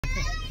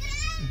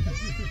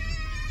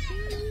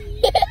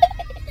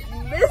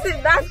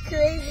Listen, that's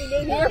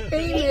crazy. You're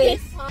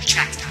famous.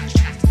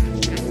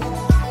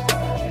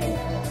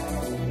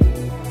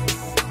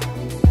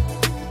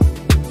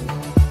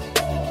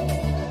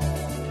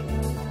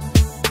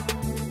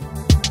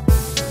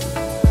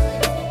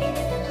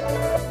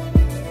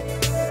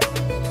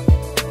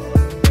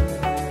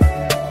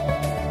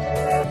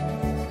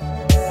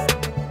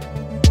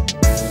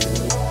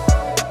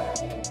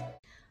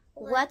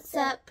 What's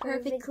up,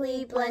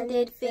 perfectly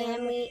blended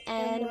family,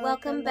 and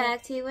welcome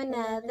back to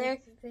another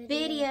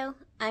video.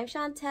 I'm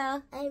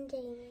Chantel. I'm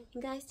Dainy.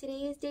 And guys,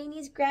 today is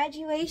Dainy's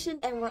graduation,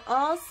 and we're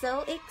all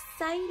so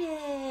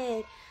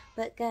excited.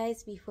 But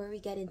guys, before we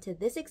get into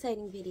this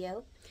exciting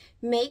video,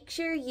 make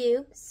sure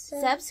you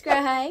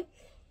subscribe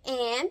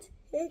and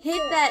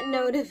hit that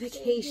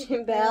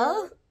notification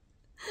bell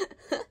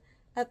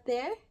up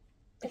there.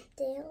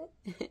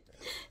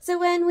 So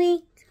when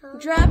we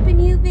drop a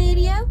new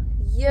video,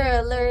 you're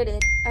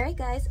alerted. Alright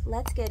guys,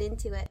 let's get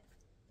into it.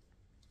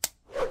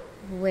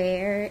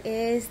 Where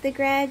is the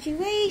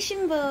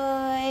graduation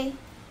boy?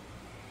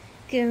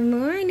 Good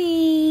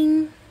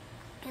morning.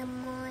 Good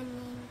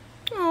morning.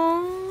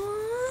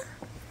 Aww.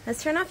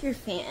 Let's turn off your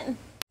fan.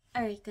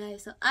 Alright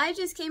guys, so I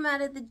just came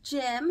out of the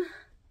gym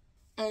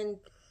and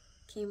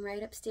came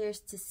right upstairs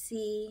to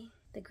see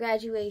the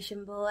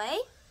graduation boy.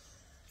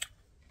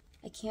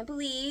 I can't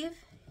believe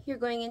you're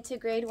going into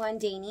grade 1,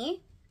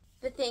 Dainy.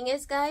 The thing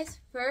is, guys,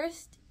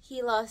 first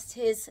he lost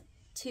his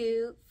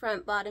 2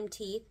 front bottom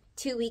teeth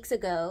 2 weeks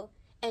ago,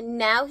 and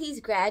now he's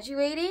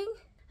graduating.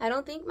 I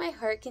don't think my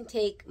heart can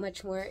take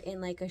much more in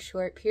like a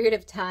short period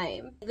of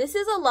time. This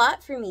is a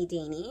lot for me,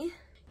 Dainy.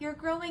 You're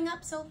growing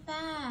up so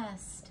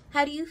fast.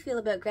 How do you feel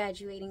about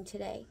graduating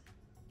today?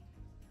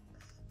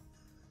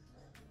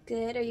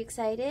 Good. Are you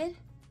excited?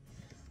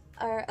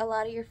 Are a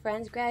lot of your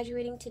friends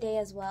graduating today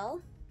as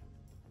well?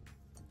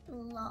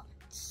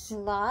 Lots.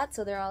 Lots,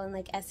 so they're all in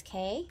like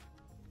SK.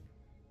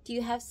 Do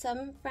you have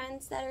some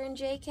friends that are in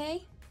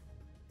JK?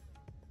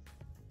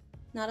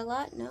 Not a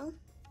lot, no?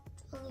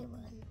 Only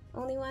one.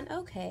 Only one?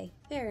 Okay,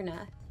 fair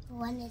enough.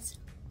 One is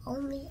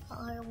only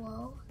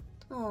RWO.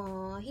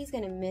 Aw, he's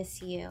gonna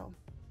miss you.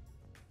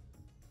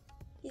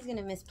 He's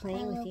gonna miss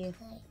playing with you.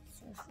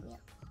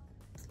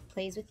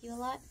 Plays with you a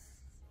lot?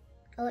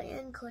 Oh,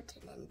 and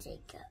Colton and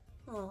Jacob.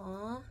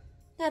 Aw,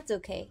 that's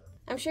okay.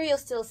 I'm sure you'll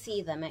still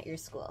see them at your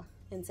school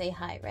and say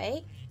hi,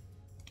 right?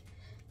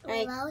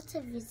 I'm allowed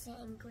to visit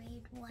in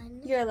grade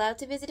 1. You're allowed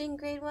to visit in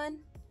grade 1?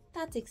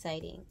 That's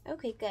exciting.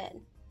 Okay, good.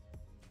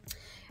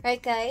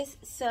 Alright guys,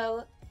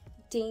 so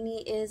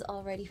Dainy is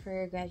all ready for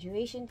her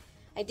graduation.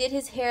 I did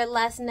his hair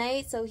last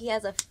night, so he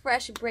has a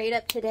fresh braid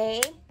up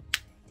today.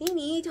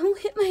 Dainy, don't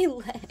hit my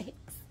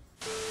legs.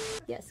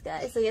 Yes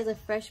guys, so he has a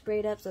fresh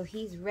braid up, so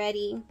he's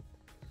ready.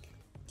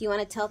 Do you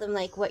want to tell them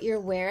like what you're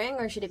wearing,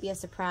 or should it be a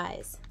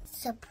surprise?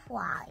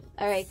 Surprise.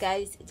 Alright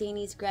guys,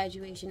 Dainy's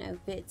graduation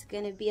outfit's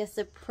gonna be a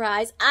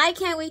surprise. I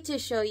can't wait to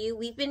show you.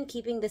 We've been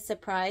keeping this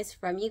surprise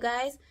from you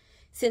guys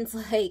since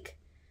like,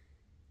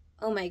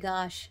 oh my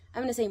gosh,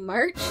 I'm gonna say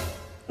March.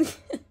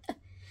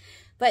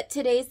 But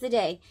today's the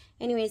day.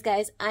 Anyways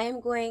guys, I am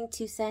going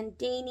to send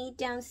Dainy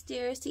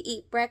downstairs to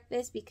eat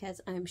breakfast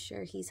because I'm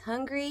sure he's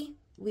hungry.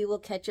 We will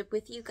catch up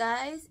with you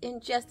guys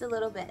in just a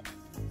little bit.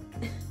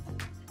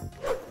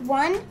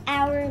 1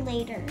 hour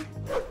later.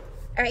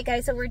 Alright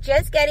guys, so we're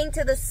just getting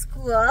to the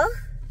school.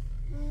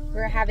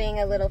 We're having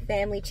a little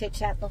family chit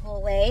chat the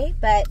whole way,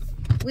 but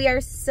we are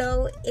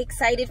so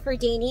excited for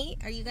Dainy.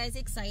 Are you guys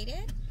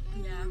excited?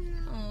 Yeah.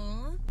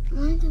 Aww. I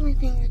want to get my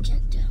finger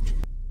checked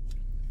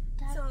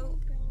out. So,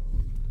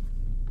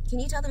 can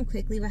you tell them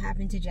quickly what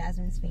happened to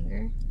Jasmine's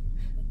finger?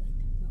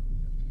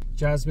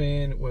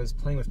 Jasmine was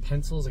playing with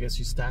pencils. I guess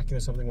she's stacking or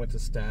something, went to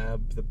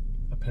stab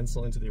a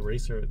pencil into the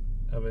eraser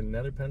of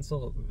another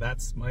pencil.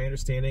 That's my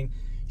understanding.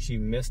 She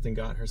missed and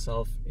got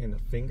herself in the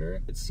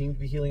finger. It seemed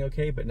to be healing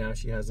okay, but now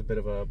she has a bit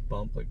of a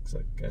bump, like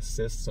a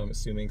cyst, so I'm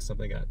assuming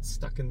something got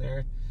stuck in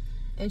there.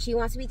 And she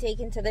wants to be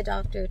taken to the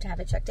doctor to have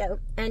it checked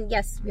out. And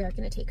yes, we are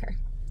going to take her.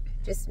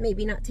 Just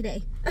maybe not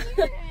today.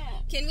 Yeah.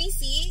 Can we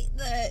see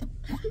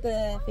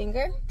the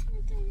finger?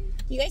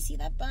 You guys see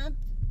that bump?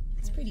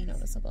 It's pretty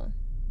noticeable.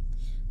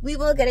 We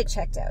will get it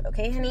checked out,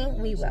 okay, honey?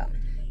 We will.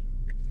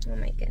 Oh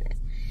my goodness.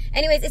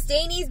 Anyways, it's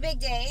Dainy's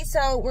big day,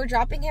 so we're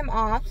dropping him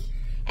off.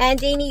 And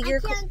Dainy,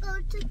 you're... I can't go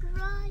to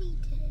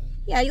karate today.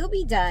 Yeah, you'll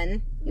be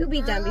done. You'll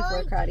be done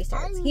before karate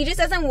starts. He just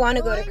doesn't want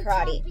to go to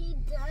karate.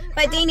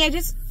 But Dainy,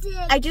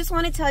 I just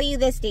want to tell you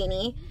this,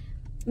 Dainy.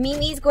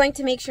 Mimi's going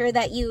to make sure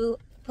that you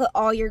put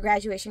all your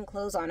graduation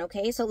clothes on,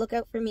 okay? So look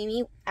out for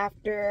Mimi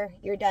after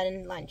you're done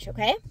in lunch,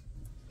 okay?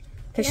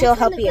 Because she'll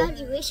help you.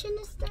 Graduation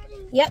is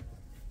starting? Yep.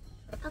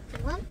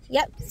 After lunch?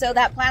 Yep. So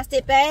that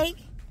plastic bag,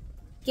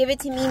 give it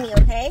to Mimi,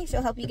 okay?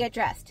 She'll help you get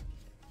dressed.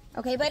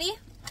 Okay, buddy?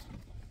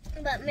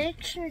 But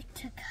make sure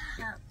to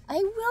come. I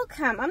will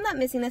come. I'm not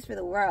missing this for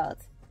the world.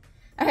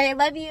 All right, I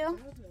love you.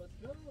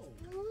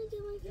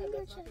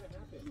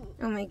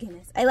 Oh my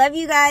goodness. I love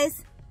you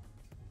guys.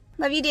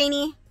 Love you,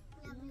 Dainy.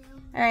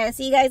 All right, I'll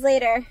see you guys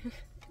later.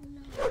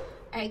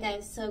 All Alright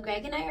guys, so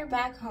Greg and I are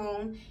back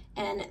home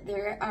and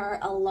there are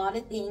a lot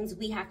of things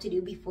we have to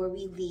do before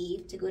we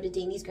leave to go to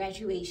Dainy's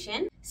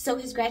graduation. So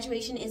his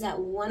graduation is at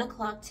 1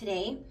 o'clock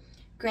today.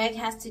 Greg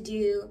has to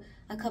do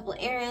a couple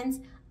errands.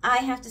 I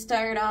have to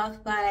start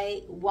off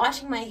by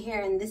washing my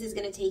hair, and this is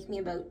gonna take me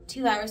about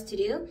 2 hours to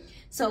do.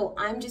 So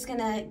I'm just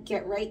gonna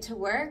get right to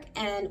work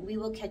and we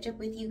will catch up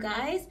with you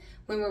guys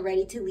when we're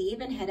ready to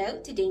leave and head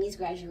out to Dainy's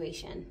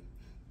graduation.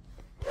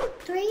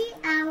 3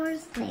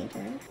 hours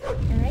later.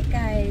 Alright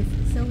guys,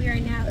 so we are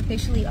now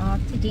officially off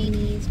to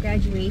Dainy's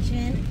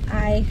graduation.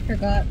 I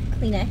forgot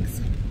Kleenex,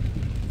 so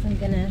I'm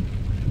gonna...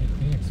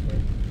 Kleenex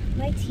for?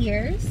 My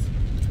tears.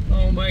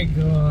 Oh my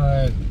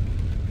god.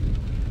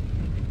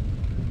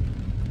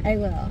 I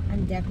will.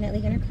 I'm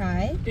definitely gonna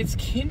cry. It's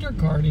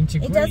kindergarten to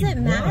grade It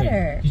doesn't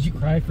matter. Did you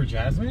cry for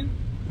Jasmine?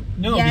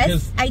 No, yes,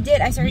 because I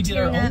did. I started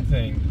tearing up. We did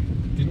our own thing.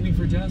 Didn't we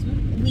for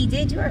Jasmine? We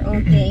did do our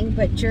own thing,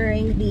 but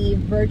during the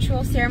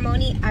virtual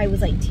ceremony, I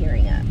was like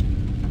tearing up.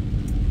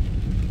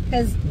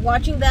 Because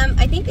watching them,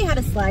 I think they had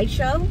a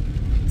slideshow,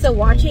 so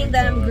watching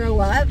them grow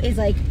up is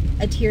like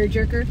a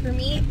tearjerker for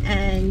me,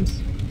 and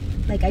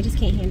like I just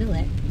can't handle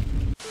it.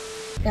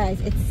 Guys,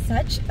 it's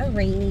such a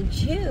rainy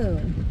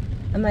June.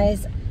 On my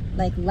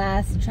like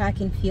last track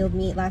and field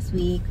meet last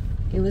week,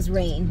 it was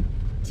rain.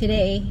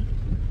 Today,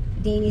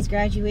 Dainy's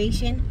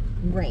graduation,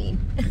 rain.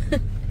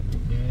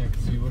 Yeah,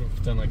 because we would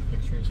have done like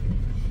pictures.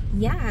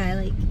 Yeah,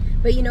 like,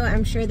 but you know what,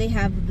 I'm sure they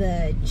have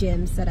the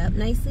gym set up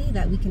nicely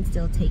that we can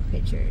still take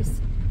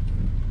pictures.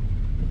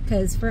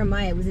 Because for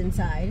Amaya, it was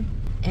inside.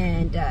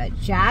 And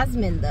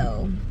Jasmine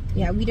though,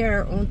 yeah, we did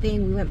our own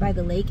thing. We went by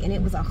the lake and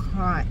it was a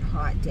hot,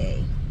 hot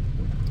day.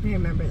 I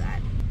remember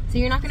that. So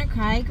you're not gonna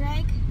cry,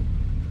 Greg?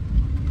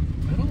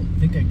 I don't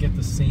think I get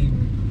the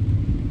same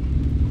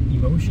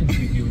emotions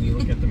you do when you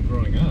look at them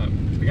growing up.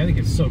 Like, I think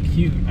it's so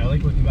cute. I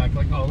like looking back,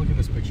 like, oh, look at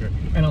this picture.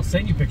 And I'll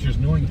send you pictures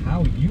knowing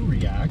how you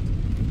react.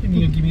 And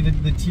you give me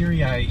the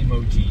teary eye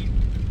emoji.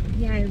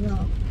 Yeah, I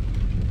will.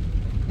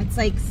 It's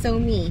like so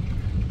me.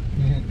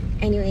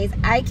 Anyways,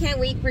 I can't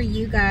wait for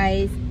you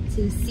guys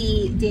to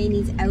see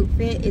Dainy's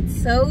outfit.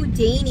 It's so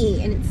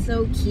Dainy and it's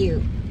so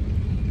cute.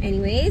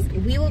 Anyways,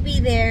 we will be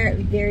there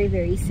very,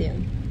 very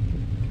soon.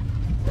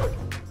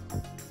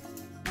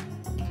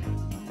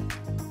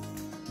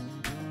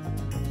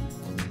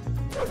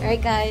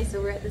 Alright guys,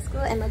 so we're at the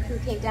school and look who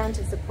came down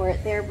to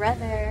support their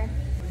brother.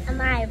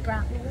 Amaya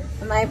brought me.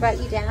 Amaya brought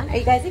you down? Are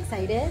you guys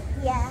excited?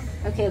 Yeah.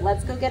 Okay,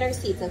 let's go get our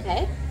seats,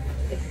 okay?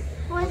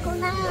 Wanna go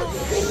now?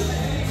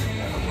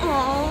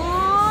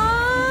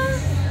 Aww,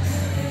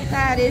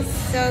 that is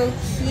so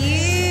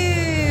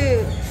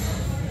cute.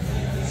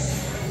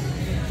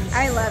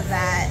 I love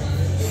that.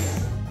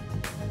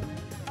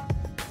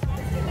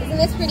 Isn't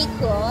this pretty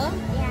cool?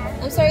 Yeah.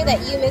 I'm sorry that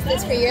you missed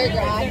this for your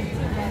grad,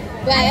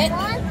 but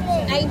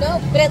I know,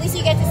 but at least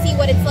you get to see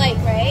what it's like,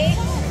 right?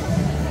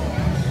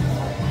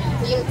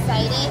 Are you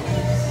excited?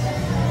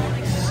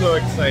 So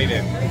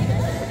excited.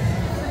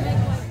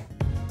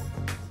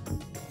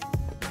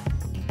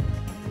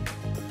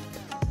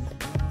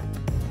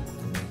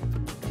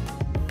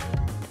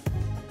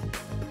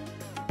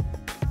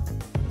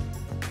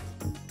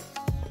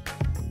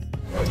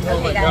 Oh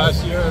my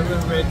gosh, you're a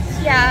little bit...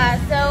 Yeah,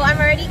 so I'm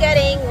already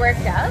getting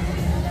worked up.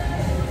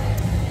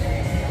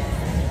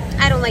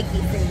 I don't like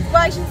these things.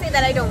 Well, I shouldn't say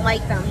that I don't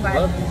like them, but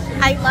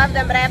I love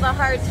them, but I have a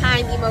hard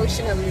time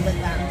emotionally with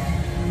them.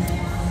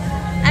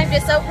 I'm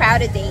just so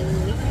proud of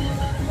Dainy.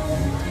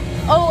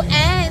 Oh,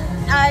 and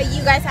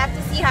you guys have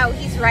to see how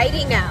he's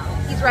writing now.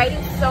 He's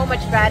writing so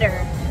much better.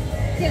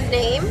 His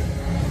name,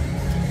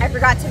 I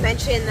forgot to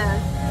mention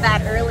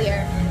that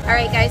earlier. All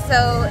right, guys,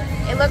 so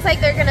it looks like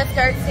they're gonna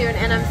start soon,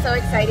 and I'm so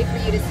excited for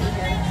you to see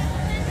him.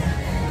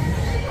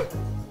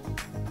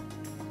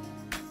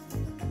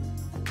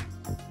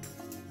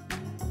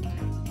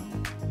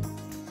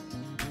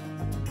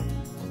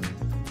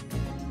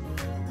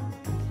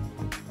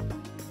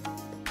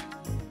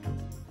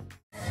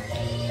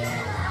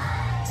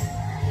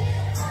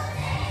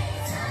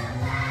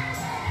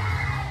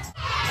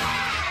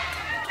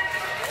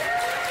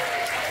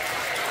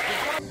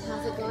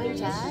 How's it going,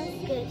 Jazz?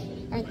 Good.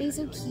 Aren't they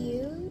so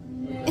cute?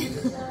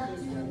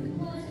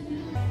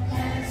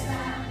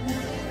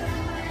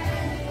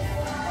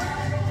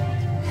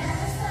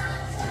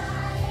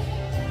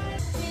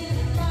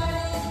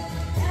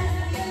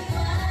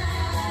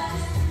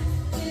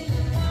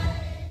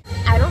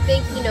 I don't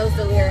think he knows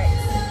the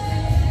lyrics.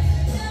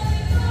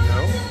 No?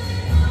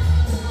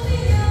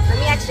 Let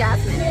me ask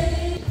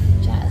Jasmine.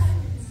 Jazz,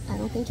 I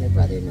don't think your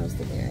brother knows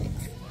the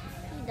lyrics.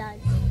 He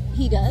does.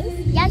 He does?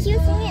 Yeah, he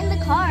was singing it in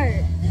the car.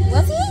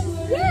 Was he?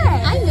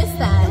 Yeah. I missed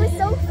that. It was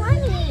so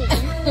funny.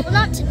 Well,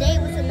 not today.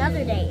 It was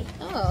another day.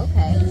 Oh,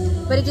 okay.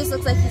 But it just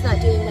looks like he's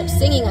not doing much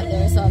singing up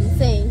there, so I'm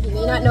saying he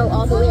may not know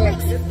all the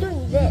lyrics. He's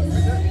doing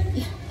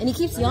this. And he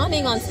keeps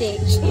yawning on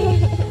stage.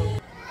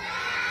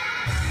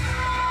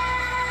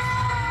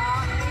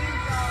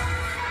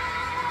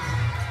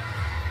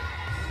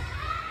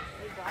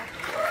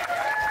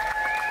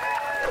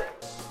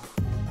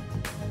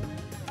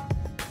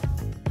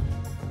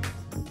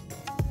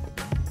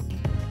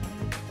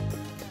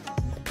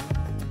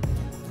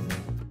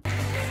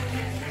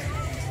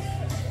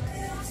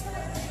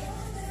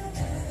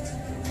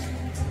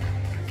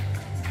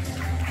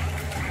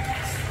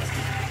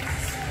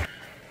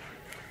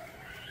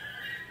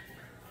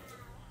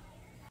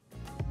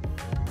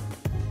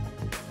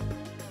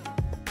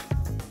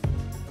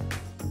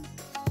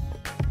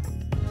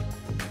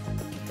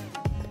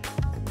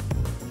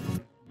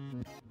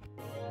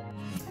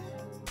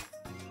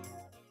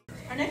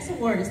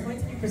 award is going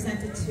to be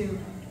presented to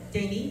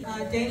Dainy.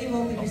 Dainy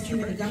will be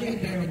receiving the Gummy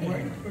Bear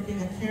Award for being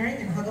a caring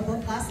and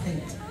huggable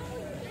classmate.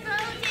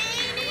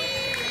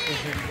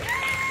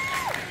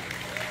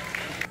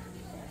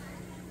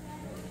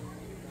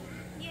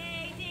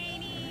 Yay,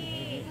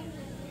 Dainy!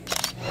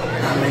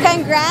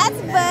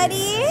 Congrats,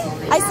 buddy!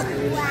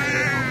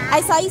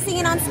 I saw you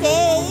singing on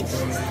stage.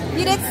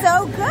 You did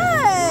so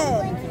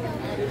good.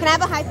 Can I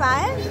have a high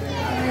five?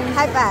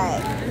 High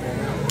five.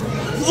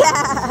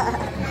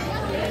 Yeah.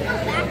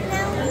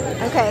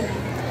 Okay.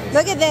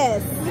 Look at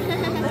this.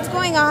 What's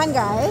going on,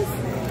 guys?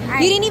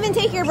 You didn't even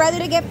take your brother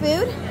to get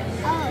food?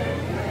 Oh,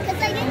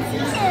 because I didn't see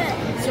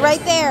it. It's right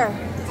there.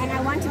 And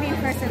I want to be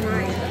first in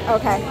line.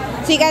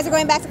 Okay. So you guys are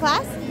going back to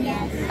class?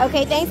 Yes.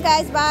 Okay, thanks,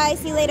 guys. Bye.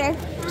 See you later.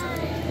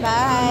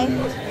 Bye.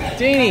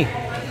 Dainy,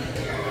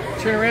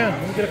 turn around.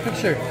 Let me get a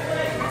picture.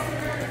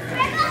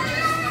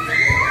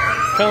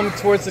 Come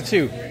towards the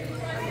two.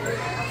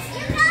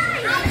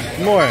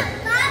 More.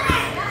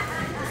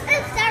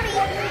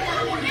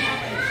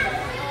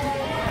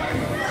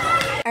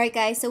 Alright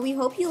guys, so we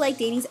hope you like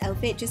Dainy's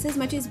outfit just as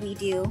much as we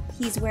do.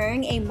 He's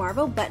wearing a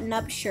Marvel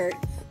button-up shirt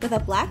with a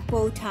black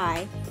bow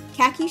tie,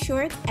 khaki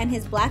shorts, and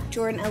his black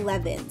Jordan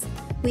 11s.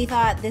 We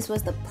thought this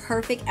was the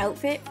perfect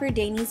outfit for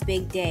Dainy's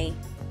big day.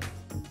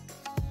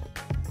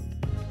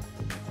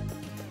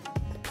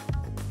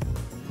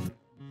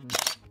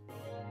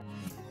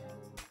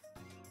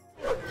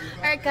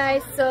 Alright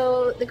guys,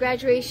 so the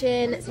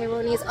graduation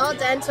ceremony is all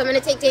done, so I'm going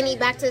to take Dainy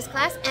back to his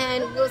class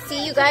and we'll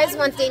see you guys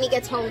once Dainy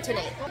gets home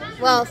tonight.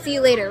 Well, see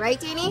you later, right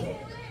Dainy?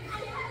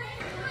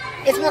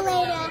 It's See you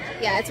later.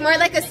 Yeah, it's more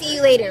like a see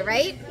you later,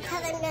 right?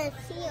 Because I'm going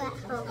to see you at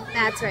home.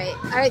 That's right.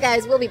 Alright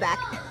guys, we'll be back.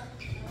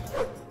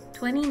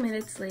 20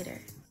 minutes later.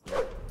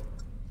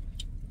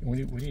 What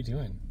are you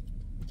doing?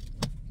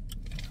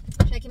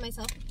 Checking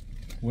myself.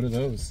 What are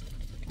those?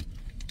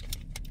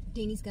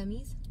 Dainy's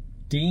gummies.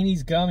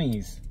 Dainy's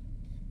gummies.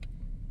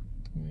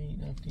 Wait,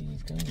 not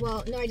Dainy's gummies.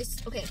 Well, no,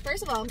 okay,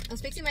 first of all, I was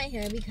fixing my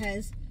hair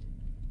because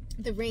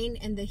the rain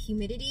and the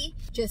humidity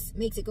just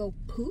makes it go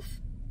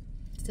poof.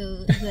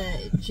 So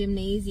the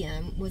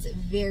gymnasium was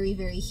very,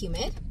 very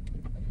humid.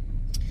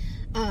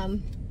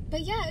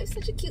 But yeah, it was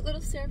such a cute little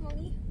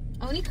ceremony.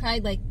 I only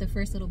cried like the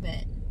first little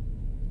bit.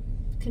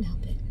 Couldn't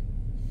help it.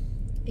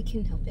 I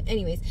couldn't help it.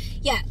 Anyways,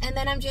 yeah, and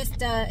then I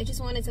just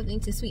wanted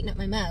something to sweeten up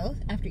my mouth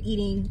after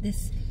eating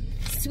this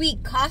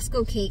sweet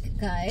Costco cake,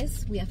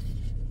 guys. We have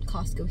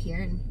Costco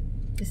here, and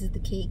this is the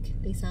cake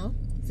they sell.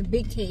 It's a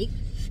big cake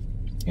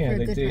for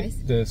a good price.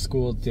 The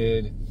school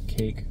did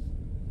cake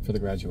for the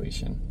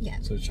graduation. Yeah.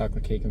 So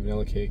chocolate cake and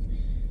vanilla cake.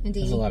 And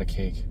There's a lot of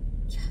cake.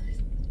 Yeah.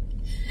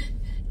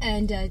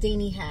 And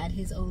Dainy had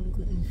his own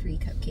gluten-free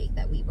cupcake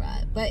that we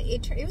brought, but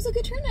it was a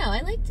good turnout.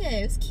 I liked it.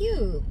 It was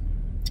cute.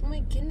 Oh my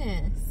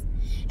goodness.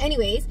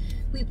 Anyways,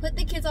 we put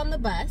the kids on the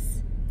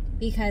bus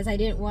because I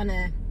didn't want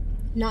to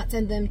not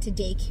send them to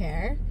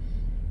daycare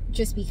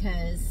just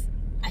because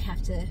I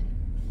have to.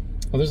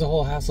 Well, there's a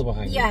whole hassle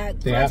behind it. Yeah,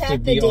 they have to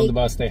be on the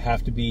bus. They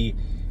have to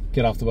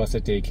get off the bus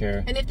at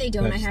daycare. And if they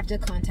don't, I have to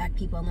contact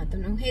people and let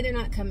them know, hey, they're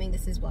not coming.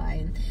 This is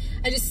why.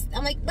 And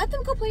I'm like, let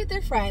them go play with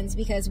their friends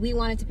because we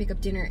wanted to pick up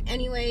dinner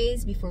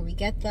anyways before we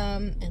get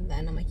them. And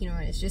then I'm like, you know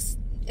what?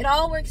 It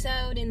all works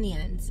out in the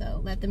end.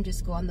 So let them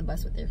just go on the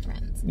bus with their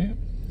friends. Yeah.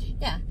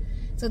 Yeah.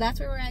 So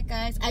that's where we're at,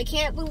 guys. I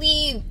can't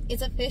believe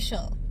it's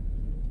official.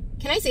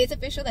 Can I say it's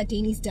official that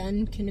Dainy's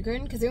done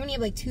kindergarten? Because they only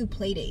have like 2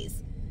 play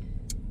days.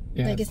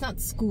 Yeah. Like, it's not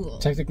school.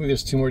 Technically,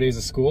 there's 2 more days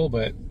of school,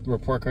 but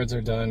report cards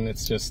are done.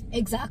 It's just...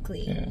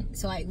 Exactly. Yeah.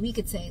 So we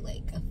could say,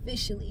 like,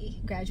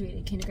 officially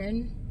graduated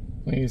kindergarten.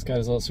 Well, he's got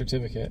his little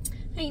certificate.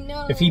 I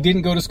know. If he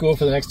didn't go to school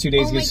for the next 2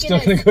 days, he's still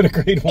going to go to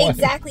grade 1.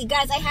 Exactly.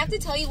 Guys, I have to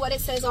tell you what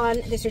it says on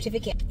the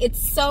certificate.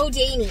 It's so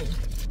Dainy.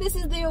 This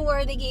is the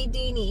award they gave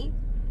Dainy.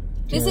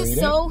 This is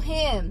so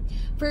him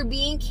for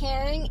being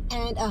caring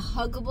and a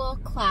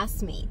huggable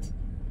classmate.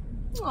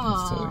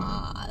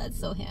 Aww, that's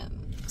so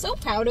him. So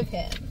proud of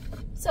him.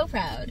 So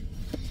proud.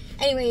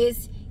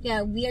 Anyways,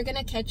 yeah, we are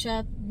gonna catch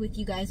up with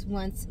you guys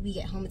once we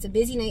get home. It's a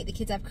busy night. The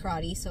kids have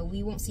karate, so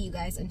we won't see you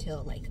guys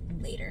until like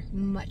later,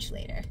 much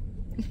later.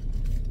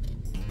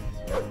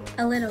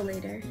 A little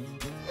later.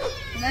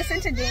 Listen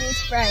to Dainy's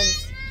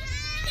friends.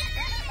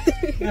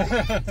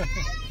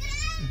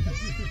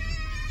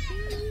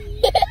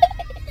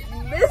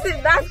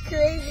 That's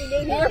crazy.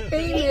 Dainy, you're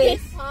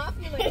famous. It's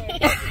popular.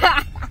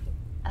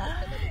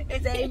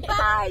 It's a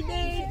bye,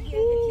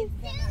 Dainy.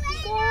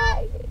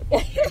 Bye.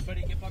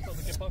 Everybody get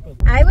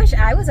buckled, I wish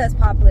I was as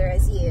popular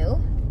as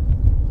you.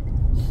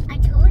 I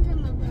told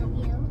them about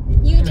you.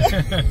 You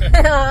did?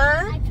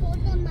 I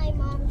told them my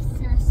mom's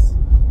sus.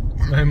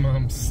 My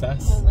mom's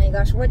sus. Oh my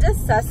gosh, what does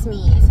sus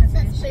mean?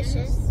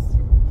 Suspicious.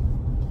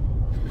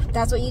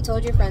 That's what you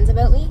told your friends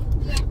about me?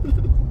 Yeah.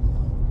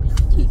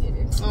 He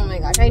didn't. Oh my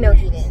gosh, I know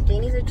he didn't.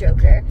 Dainy's a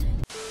joker.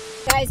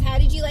 Guys, how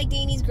did you like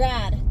Dainy's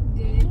grad?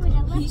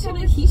 He should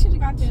have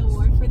got the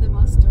award for the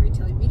most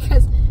storytelling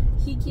because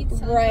he keeps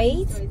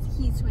telling stories.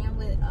 He swam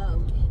with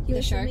he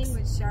was swimming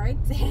with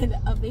sharks and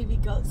a baby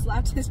goat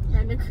slapped his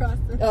friend across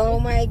the Oh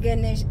my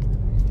goodness.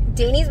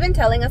 Dainy's been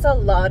telling us a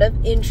lot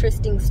of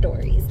interesting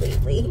stories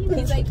lately.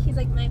 He's like,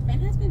 my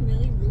friend has been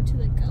really rude to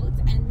the goats,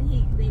 and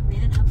they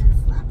ran up and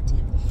slapped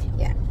him.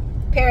 Yeah.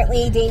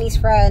 Apparently, Dainy's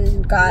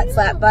friend got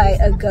slapped by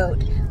a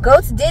goat.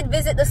 Goats did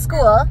visit the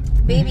school,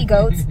 baby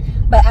goats,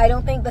 but I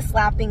don't think the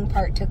slapping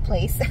part took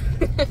place.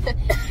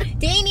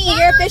 Dainy,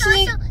 you're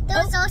officially...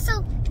 There was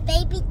also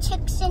baby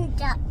chicks and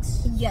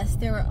ducks. Yes,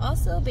 there were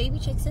also baby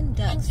chicks and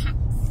ducks. And cats.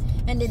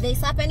 And did they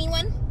slap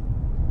anyone?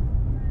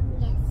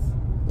 Yes.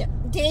 No.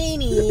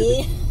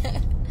 Dainy!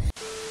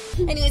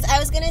 Anyways, I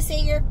was going to say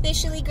you're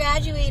officially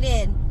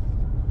graduated.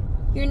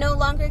 You're no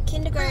longer a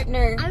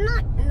kindergartner. I'm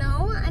not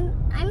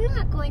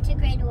going to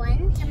grade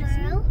 1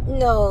 tomorrow.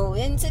 No,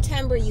 in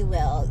September you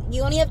will.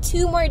 You only have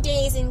 2 more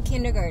days in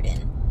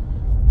kindergarten.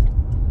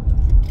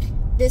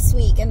 This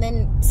week, and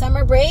then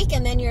summer break,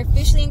 and then you're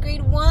officially in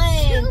grade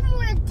 1. 2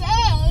 more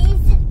days?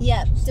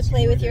 Yep, to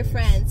play with your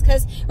friends.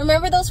 Because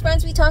remember those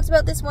friends we talked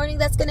about this morning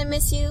that's going to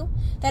miss you?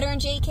 That are in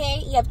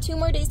JK? You have 2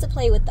 more days to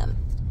play with them.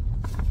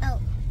 Oh.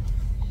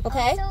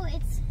 Okay? Also,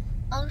 it's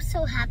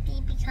also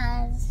happy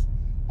because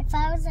if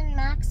I was in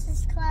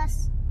Max's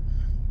class,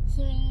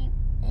 he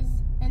is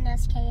in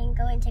SK and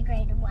going to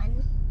grade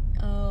 1.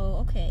 Oh,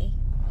 okay.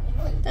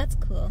 That's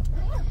cool.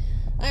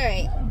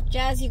 Alright,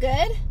 Jazz, you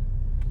good?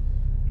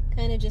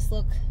 Kind of just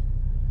look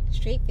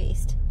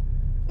straight-faced.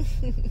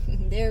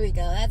 There we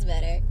go, that's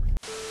better.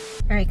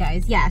 Alright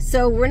guys, yeah,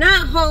 so we're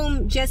not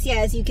home just yet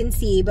as you can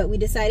see, but we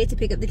decided to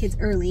pick up the kids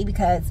early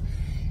because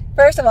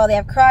first of all, they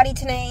have karate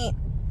tonight.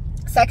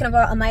 Second of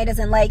all, Amaya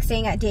doesn't like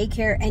staying at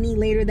daycare any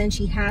later than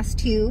she has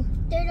to.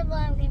 Third of all,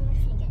 I'm getting my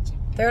finger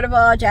checked. Third of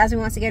all, Jasmine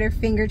wants to get her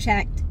finger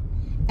checked.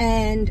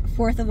 And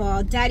fourth of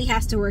all, Daddy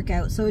has to work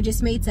out, so it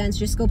just made sense.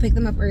 Just go pick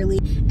them up early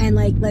and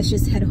like, let's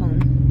just head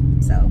home.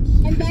 So.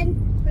 And then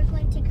we're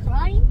going to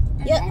karate.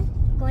 And then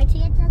going to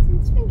get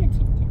Jasmine's finger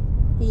checked.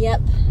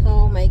 Yep.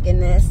 Oh my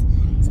goodness.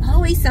 It's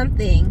always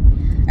something.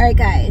 All right,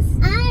 guys.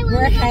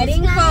 We're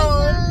heading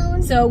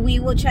home. So we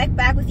will check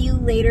back with you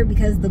later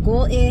because the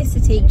goal is to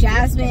take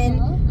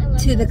Jasmine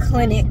to the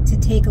clinic to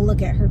take a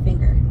look at her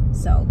finger.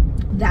 So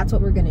that's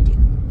what we're going to do.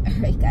 All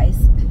right, guys.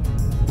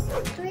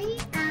 3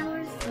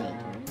 hours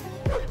later.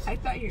 I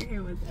thought your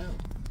hair was out.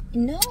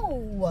 No.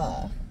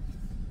 Oh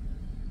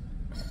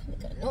my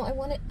God. No, I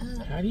want it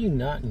up. How do you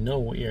not know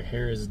what your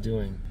hair is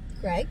doing?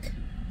 Greg,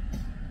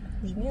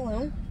 leave me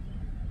alone.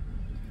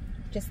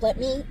 Just let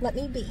me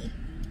be.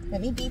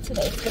 Let me be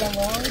today. It's been a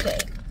long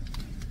day.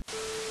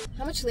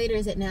 How much later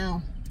is it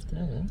now? I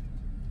don't know.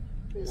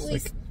 At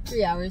least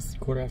 3 hours.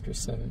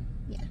 7:15.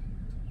 Yeah.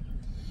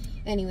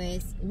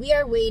 Anyways, we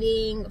are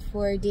waiting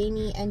for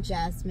Dainy and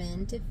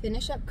Jasmine to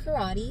finish up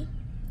karate.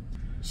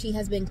 She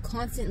has been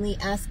constantly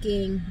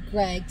asking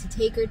Greg to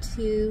take her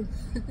to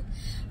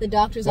the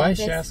doctor's office.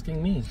 Why is she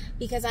asking me?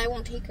 Because I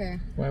won't take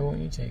her. Why won't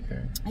you take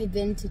her? I've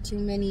been to too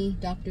many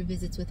doctor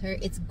visits with her.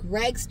 It's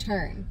Greg's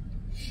turn.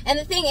 And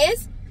the thing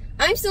is,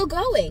 I'm still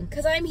going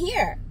because I'm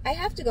here. I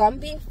have to go. I'm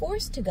being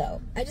forced to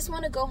go. I just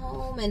want to go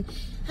home and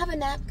have a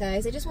nap,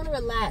 guys. I just want to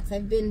relax.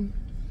 I've been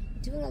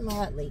doing a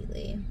lot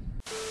lately.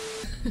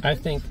 I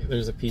think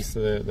there's a piece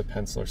of the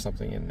pencil or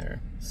something in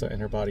there. So, and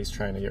her body's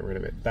trying to get rid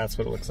of it. That's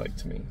what it looks like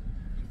to me.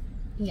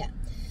 Yeah.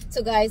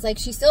 So guys, like,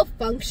 she's still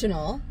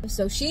functional.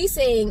 So she's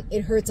saying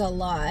it hurts a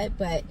lot,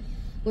 but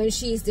when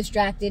she's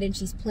distracted and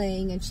she's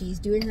playing and she's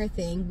doing her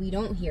thing, we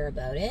don't hear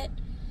about it.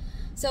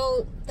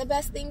 So the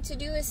best thing to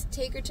do is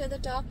take her to the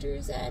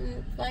doctors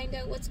and find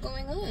out what's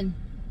going on.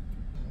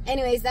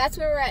 Anyways, that's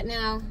where we're at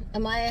now.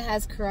 Amaya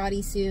has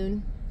karate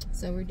soon,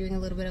 so we're doing a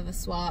little bit of a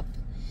swap.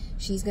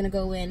 She's gonna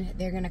go in,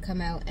 they're gonna come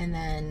out, and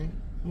then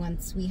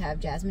once we have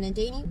Jasmine and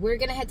Dainy, we're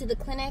gonna head to the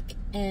clinic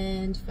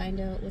and find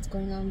out what's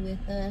going on with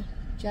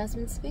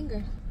Jasmine's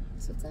finger.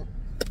 So what's up?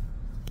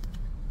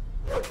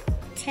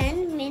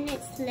 10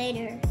 minutes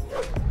later.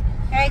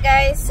 Alright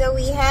guys, so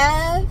we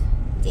have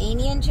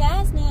Dainy and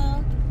Jazz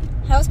now.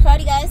 How's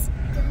karate, guys?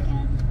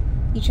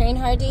 Good. You trained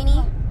hard,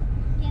 Dainy?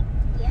 Yep.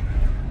 Yeah.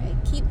 Alright,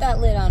 keep that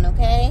lid on,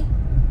 okay?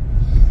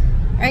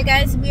 Alright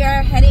guys, we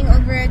are heading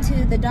over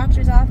to the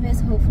doctor's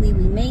office. Hopefully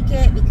we make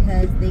it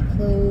because they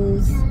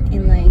close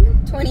in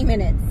like 20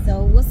 minutes.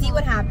 So we'll see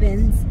what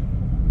happens.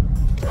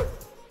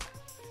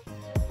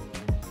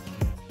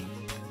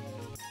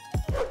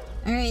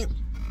 Alright,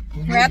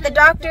 we're at the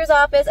doctor's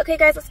office. Okay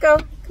guys, let's go.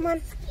 Come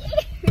on.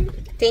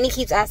 Dainy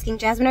keeps asking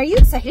Jasmine, are you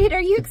excited?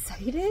 Are you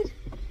excited?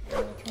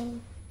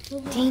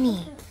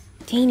 Dainy,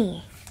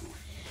 Dainy.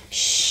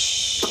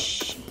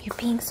 Shh, you're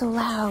being so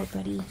loud,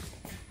 buddy.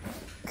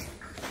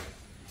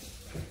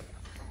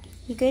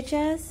 You good,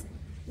 Jazz?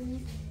 Yeah.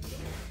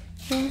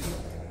 So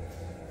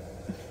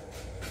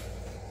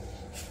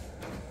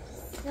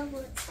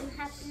what's gonna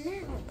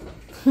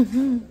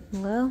happen now?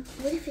 Well,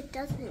 What if it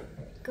doesn't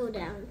go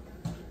down?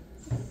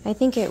 I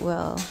think it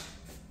will.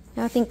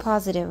 Now think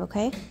positive,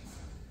 okay?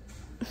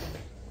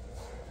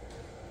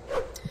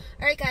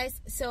 Alright guys,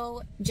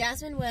 so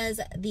Jasmine was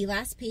the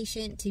last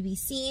patient to be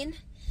seen,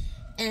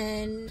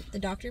 and the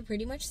doctor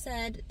pretty much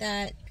said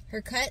that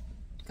her cut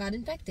got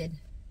infected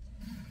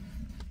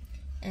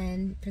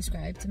and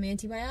prescribed some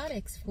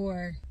antibiotics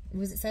for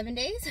was it 7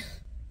 days?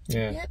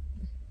 Yeah. Yep.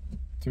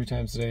 3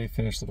 times a day,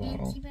 finish the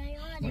bottle.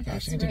 Antibiotics. Oh my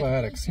gosh, That's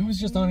antibiotics. Who was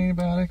just on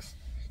antibiotics?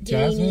 Dainy.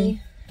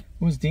 Jasmine?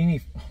 Who was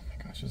Dainy? Oh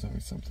my gosh, there's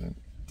always something.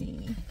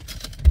 Dainy.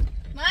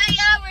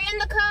 Maya, we're in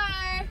the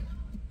car.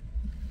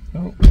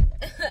 Oh.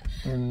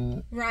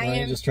 And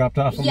Ryan just dropped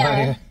off on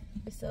Maya.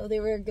 So they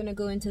were going to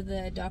go into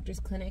the doctor's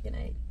clinic, and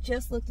I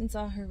just looked and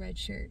saw her red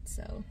shirt.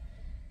 So,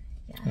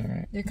 yeah. All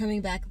right. They're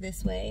coming back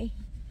this way.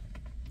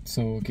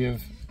 So we'll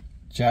give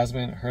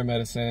Jasmine her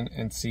medicine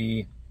and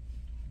see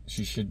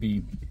she should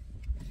be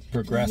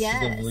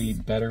progressively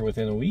better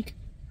within a week.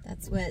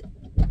 That's what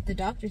the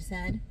doctor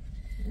said.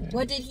 Yeah.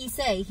 What did he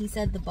say? He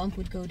said the bump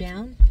would go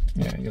down?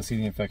 Yeah, you'll see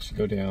the infection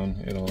go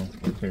down. It'll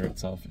clear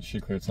itself. It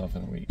should clear itself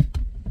in a week.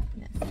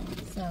 Yes.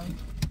 So.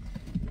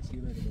 See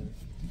you later.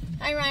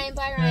 Hi, Ryan.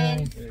 Bye,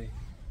 Ryan. Hey.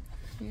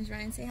 Here's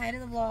Ryan. Say hi to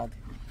the vlog.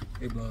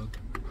 Hey, vlog.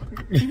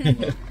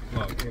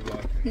 Vlog. Hey,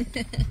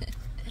 vlog.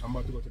 I'm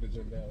about to go to the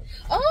gym now.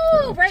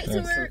 Oh, right.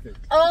 So we're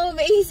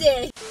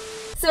amazing.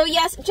 So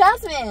yes,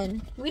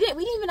 Jasmine. We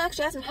didn't even ask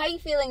Jasmine. How are you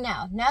feeling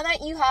now? Now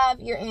that you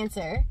have your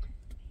answer,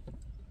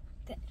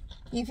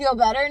 you feel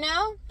better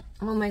now?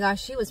 Oh my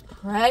gosh, she was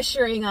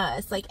pressuring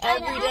us like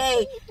every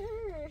day.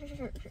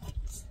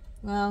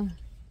 Well,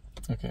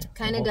 okay.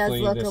 Kind of does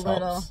look a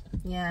little,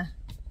 yeah,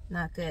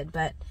 not good.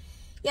 But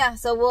yeah,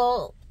 so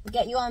we'll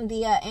get you on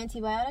the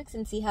antibiotics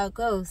and see how it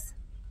goes.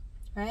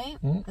 Right?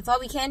 That's all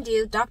we can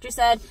do. Doctor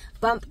said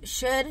bump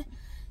should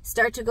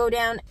start to go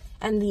down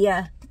and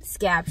the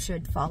scab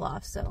should fall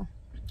off, so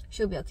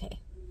she'll be okay.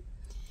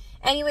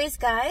 Anyways,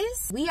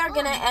 guys, we are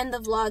gonna end the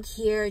vlog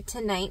here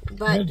tonight,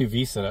 but I'm gonna do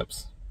V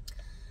sit-ups.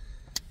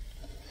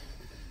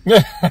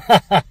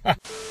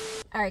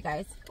 Alright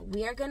guys,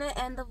 we are gonna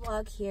end the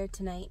vlog here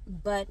tonight,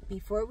 but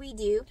before we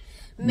do,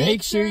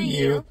 make sure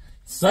you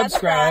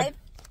subscribe.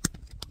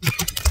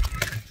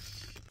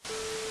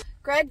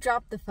 Greg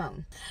dropped the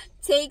phone.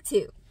 Take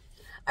 2.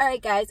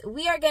 Alright guys,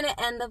 we are going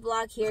to end the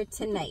vlog here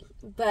tonight.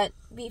 But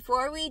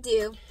before we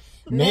do,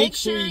 make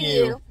sure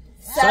you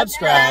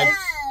subscribe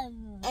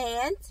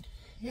and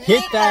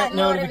hit that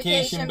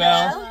notification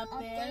bell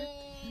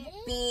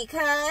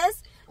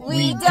because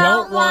we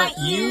don't want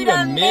you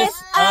to miss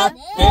a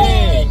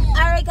thing.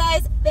 Alright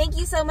guys, thank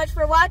you so much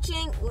for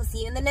watching. We'll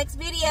see you in the next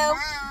video.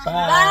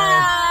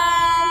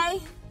 Bye. Bye.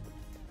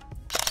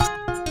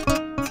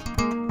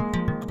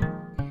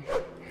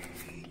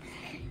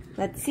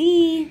 Let's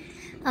see.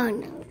 Oh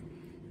no.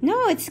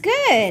 No, it's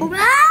good.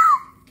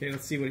 Okay,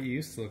 let's see what it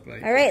used to look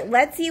like. All right,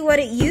 let's see what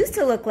it used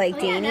to look like,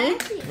 Dainy.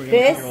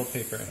 This old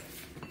paper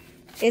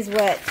is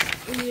what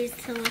It used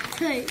to look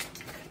good.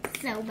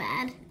 So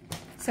bad.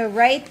 So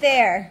right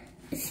there.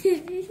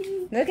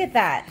 Look at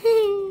that.